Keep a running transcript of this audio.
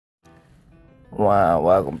Wow,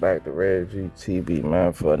 welcome back to REDDGTV,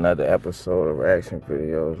 man, for another episode of reaction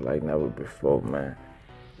videos like never before, man.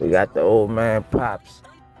 We got the old man Pops,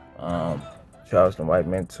 Charleston White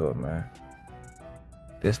Mentor, man.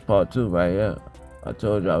 This part 2 right here. I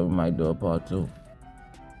told y'all we might do a part 2.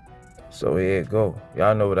 So here it go.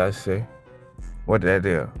 Y'all know what I say. What did I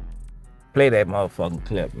do? Play that motherfucking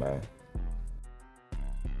clip, man.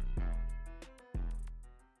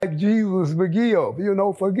 Like Jesus, forgive,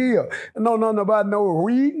 forgive. Didn't know nothing about no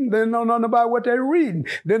reading. Didn't know nothing about what they're reading.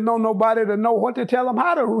 Didn't know nobody to know what to tell them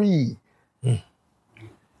how to read.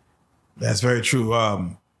 That's very true.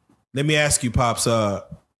 Let me ask you, Pops, how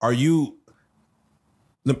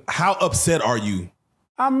upset are you?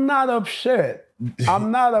 I'm not upset. I'm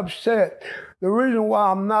not upset. The reason why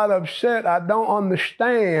I'm not upset, I don't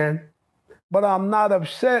understand, but I'm not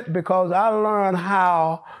upset because I learned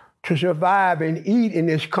how to survive and eat in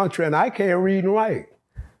this country, and I can't read and write.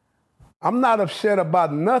 I'm not upset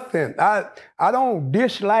about nothing. I don't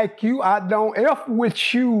dislike you. I don't F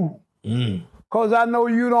with you. Because I know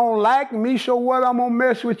you don't like me, so what I'm going to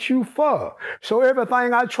mess with you for? So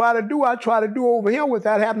everything I try to do over here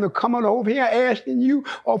without having to come on over here asking you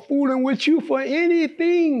or fooling with you for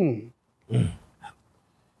anything.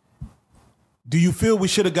 Do you feel we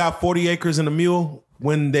should have got 40 acres and a mule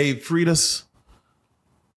when they freed us?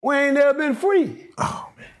 We ain't never been free. Oh,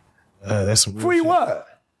 man. That's some real free shit.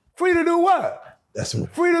 What? Free to do what? That's some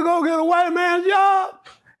free to go get a white man's job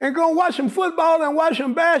and go watch some football and watch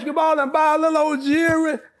some basketball and buy a little old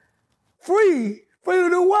jewelry. Free? Free to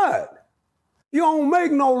do what? You don't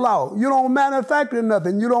make no law. You don't manufacture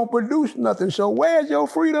nothing. You don't produce nothing. So where's your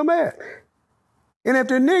freedom at? And if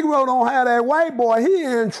the Negro don't have that white boy, he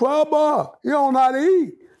in trouble. He don't know how to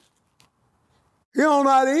eat. He don't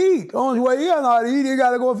know how to eat. The only way he don't know how to eat, he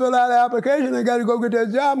got to go fill out the application and got to go get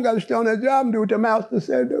that job and got to stay on that job and do what the master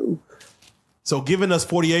said do. So giving us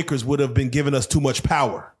 40 acres would have been giving us too much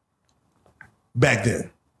power back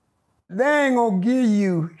then. They ain't going to give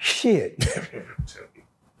you shit.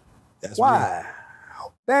 That's why?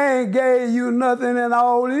 Real. They ain't gave you nothing in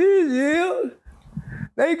all these years.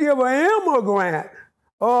 They give an immigrant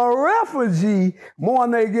or a refugee more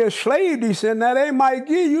than they get slave descent. Now, they might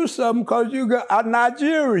give you something because you got a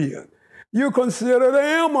Nigerian. You consider the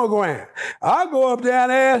immigrant. I go up there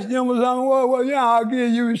and ask them something, well, yeah, I'll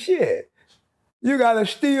give you shit. You got to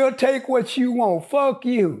still take what you want. Fuck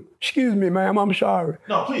you. Excuse me, ma'am, I'm sorry.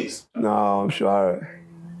 No, please. No, I'm sorry.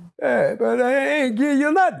 Yeah, but they ain't give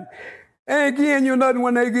you nothing. They ain't giving you nothing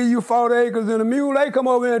when they give you 40 acres and a mule. They come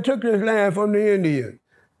over here and took this land from the Indians.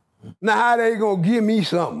 Now, how they gonna give me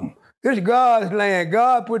something? This God's land.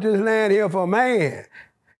 God put this land here for man.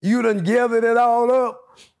 You done gathered it all up.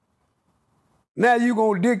 Now you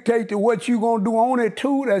gonna dictate to what you gonna do on it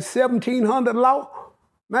too? That 1700 law?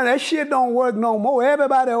 Man, that shit don't work no more.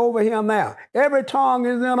 Everybody over here now. Every tongue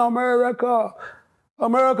is in America.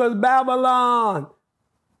 America's Babylon.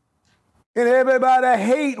 And everybody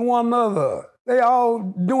hate one another. They all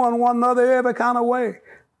doing one another every kind of way.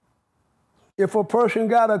 If a person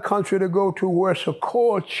got a country to go to where's a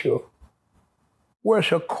culture,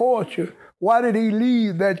 why did he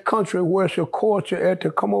leave that country where's a culture at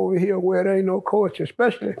to come over here where there ain't no culture?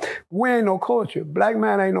 Especially, we ain't no culture. Black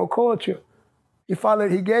man ain't no culture.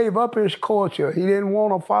 He gave up his culture. He didn't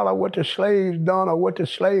want to follow what the slaves done or what the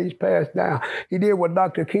slaves passed down. He did what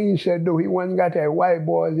Dr. King said do. He went and got that white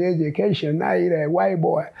boy's education. Now he that white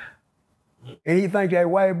boy. And he think that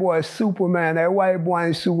white boy is Superman. That white boy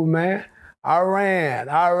ain't Superman. Iran,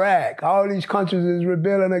 Iraq, all these countries is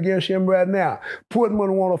rebelling against him right now. Putin would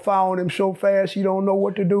want to fire on him so fast he don't know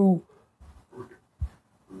what to do.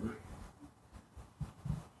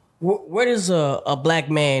 Where does a black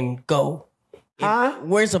man go? Huh?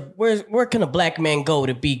 Where can a black man go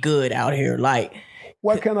to be good out here? Like,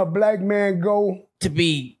 where can a black man go to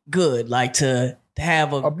be good? Like to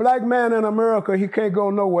have a black man in America? He can't go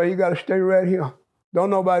nowhere. He got to stay right here. Don't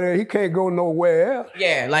nobody, he can't go nowhere else.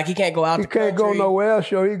 Yeah, like he can't go out the country. He can't go nowhere else,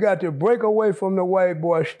 so he got to break away from the white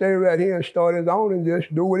boy, stay right here and start his own and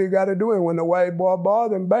just do what he got to do. And when the white boy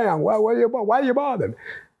bother him, bam, why you bother me?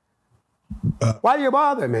 Why you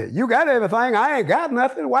bother me? You got everything, I ain't got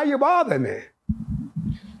nothing, why you bother me?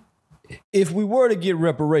 If we were to get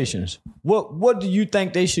reparations, what do you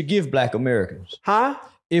think they should give black Americans? Huh?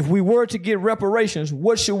 If we were to get reparations,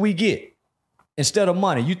 what should we get instead of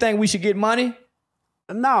money? You think we should get money?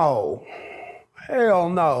 No. Hell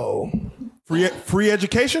no. Free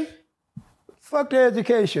education? Fuck the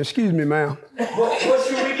education. Excuse me, ma'am. What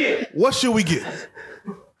should we get? What should we get?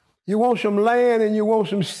 You want some land and you want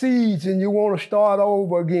some seeds and you want to start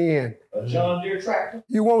over again. A John Deere tractor.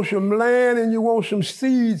 You want some land and you want some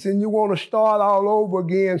seeds and you want to start all over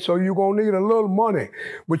again. So you're going to need a little money,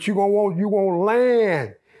 but you want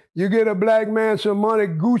land. You get a black man some money,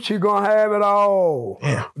 Gucci gonna have it all.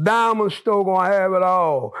 Yeah. Diamond store gonna have it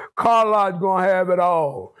all. Car lot gonna have it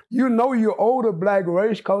all. You know you owe the black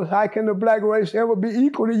race, because how can the black race ever be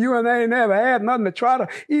equal to you, and they ain't never had nothing to try to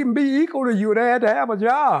even be equal to you. They had to have a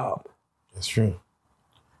job. That's true.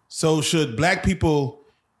 So should black people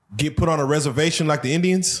get put on a reservation like the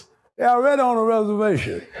Indians? They're already on a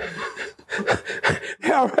reservation.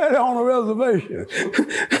 They're already on a reservation.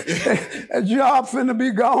 That job finna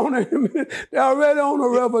be gone. They're already on a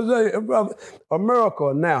reservation.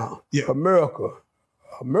 America now. Yeah.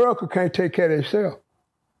 America can't take care of itself.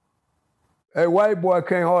 A white boy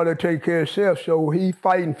can't hardly take care of himself, so he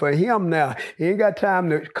fighting for him now. He ain't got time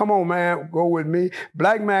to, come on, man, go with me.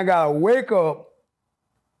 Black man gotta wake up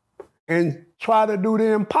and try to do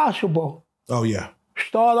the impossible. Oh, yeah.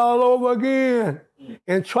 Start all over again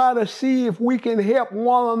and try to see if we can help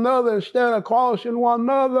one another instead of crossing one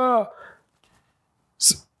another.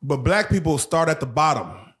 But black people start at the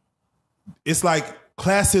bottom. It's like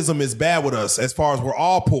classism is bad with us as far as we're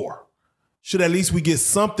all poor. Should at least we get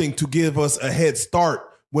something to give us a head start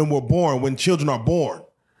when we're born, when children are born.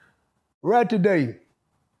 Right today,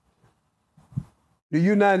 the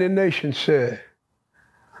United Nations said,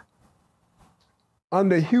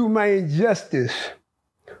 under humane justice,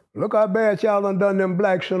 look how bad y'all done them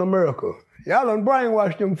blacks in America. Y'all done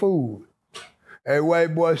brainwashed them fools. Hey,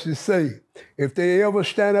 white boys to say, if they ever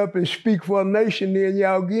stand up and speak for a nation, then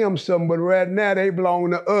y'all give them something. But right now, they belong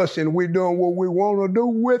to us, and we doing what we want to do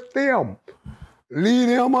with them. Leave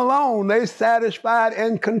them alone. They satisfied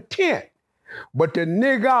and content. But the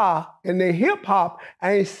nigga and the hip-hop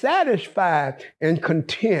ain't satisfied and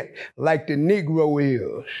content like the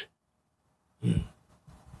Negro is.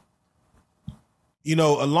 You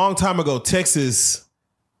know, a long time ago, Texas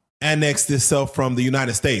annexed itself from the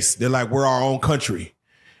United States. They're like, we're our own country.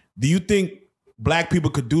 Do you think black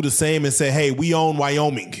people could do the same and say, hey, we own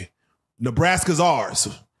Wyoming. Nebraska's ours.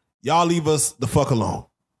 Y'all leave us the fuck alone.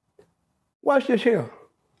 Watch this here.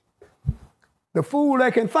 The fool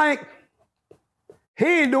that can think, he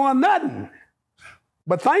ain't doing nothing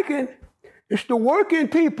but thinking. It's the working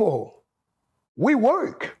people. We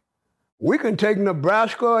work. We can take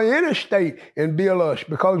Nebraska or any state and build us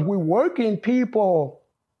because we working people.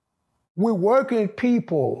 We working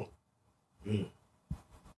people.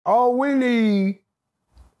 All we need,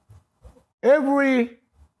 every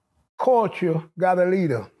culture got a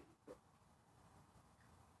leader.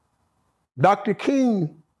 Dr.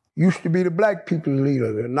 King used to be the black people's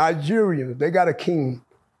leader. The Nigerians, they got a king.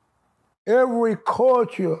 Every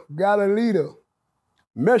culture got a leader.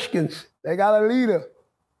 Mexicans, they got a leader.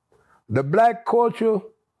 The black culture,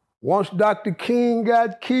 once Dr. King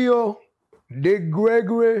got killed, Dick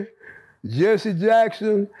Gregory, Jesse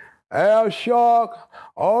Jackson, Al Sharp,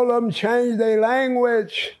 all of them changed their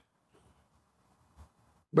language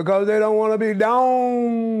because they don't want to be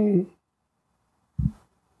down.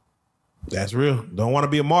 That's real. Don't want to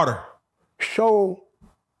be a martyr. So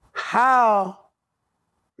how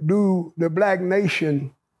do the black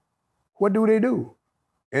nation, what do they do?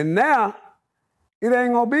 And now, it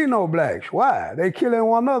ain't gonna be no blacks. Why? They killing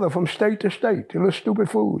one another from state to state. The little stupid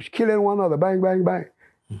fools killing one another. Bang, bang, bang.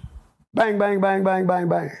 Bang, bang, bang, bang, bang,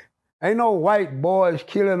 bang. Ain't no white boys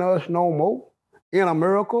killing us no more in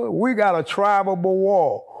America. We got a tribal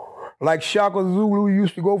war. Like Shaka Zulu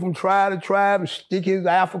used to go from tribe to tribe and stick his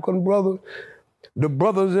African brothers. The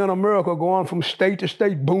brothers in America going from state to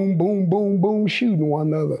state, boom, boom, boom, boom, shooting one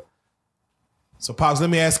another. So, Pops, let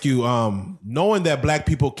me ask you, knowing that black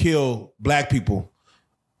people kill black people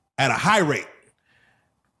at a high rate,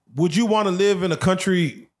 would you want to live in a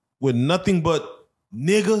country with nothing but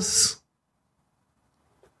niggas?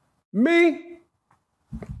 Me?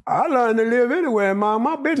 I learned to live anywhere and mind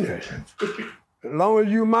my business. As long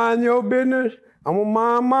as you mind your business, I'm gonna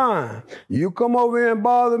mind mine. You come over here and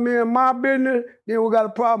bother me in my business, then we got a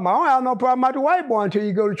problem. I don't have no problem about the white boy until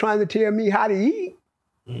you go to trying to tell me how to eat.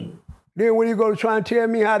 Then when you go to try and tell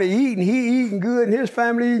me how to eat and he eating good and his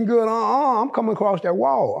family eating good, I'm coming across that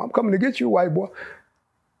wall. I'm coming to get you, white boy.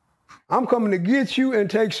 I'm coming to get you and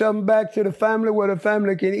take something back to the family where the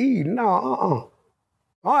family can eat. No,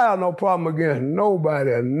 I have no problem against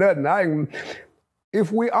nobody or nothing.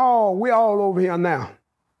 If we all over here now.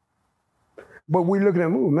 But we looking at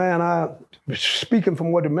him, man, speaking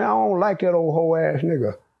from what the man, I don't like that old hoe ass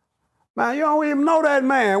nigga. Man, you don't even know that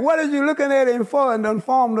man. What are you looking at him for and done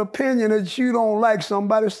formed an opinion that you don't like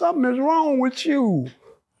somebody? Something is wrong with you.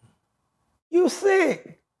 You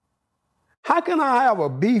sick. How can I have a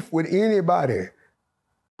beef with anybody?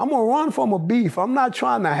 I'm gonna run from a beef. I'm not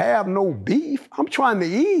trying to have no beef. I'm trying to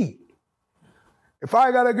eat. If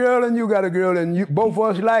I got a girl and you got a girl and you, both of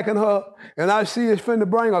us liking her, and I see it's finna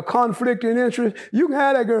bring a conflict in interest, you can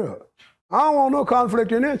have that girl. I don't want no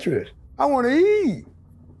conflict in interest. I want to eat.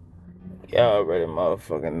 Y'all already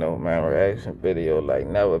motherfucking know, man. Reaction video like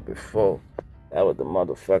never before. That was the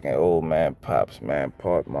motherfucking old man Pops, man.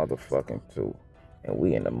 Part motherfucking 2. And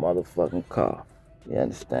we in the motherfucking car. You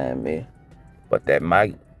understand me? But that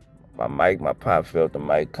mic, my Pop felt the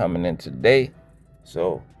mic coming in today.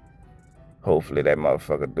 So hopefully that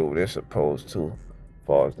motherfucker do what it's supposed to, as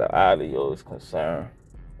far as the audio is concerned.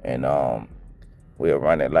 And we'll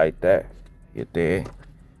run it like that. You dig?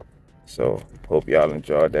 So hope y'all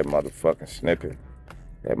enjoyed that motherfucking snippet,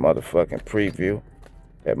 that motherfucking preview,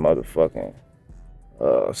 that motherfucking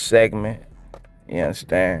segment. You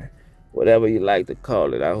understand? Whatever you like to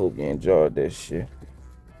call it. I hope you enjoyed this shit.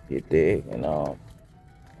 You dig? And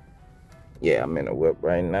yeah, I'm in the whip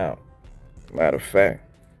right now. Matter of fact,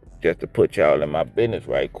 just to put y'all in my business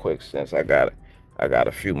right quick, since I got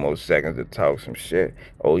a few more seconds to talk some shit.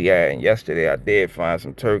 Oh yeah, and yesterday I did find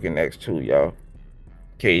some turkey necks too, y'all.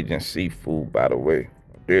 Cajun seafood, by the way.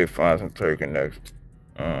 I did find some turkey necks.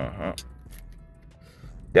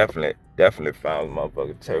 Definitely found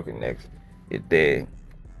motherfucking turkey necks. You dig?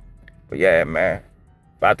 But yeah, man.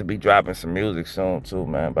 About to be dropping some music soon too,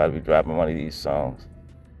 man. About to be dropping one of these songs.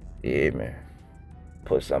 Yeah, man.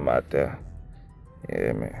 Put something out there.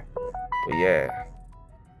 Yeah, man. But yeah.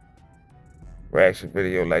 Reaction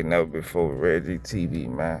video like never before with REDDGTV,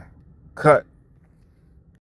 man. Cut.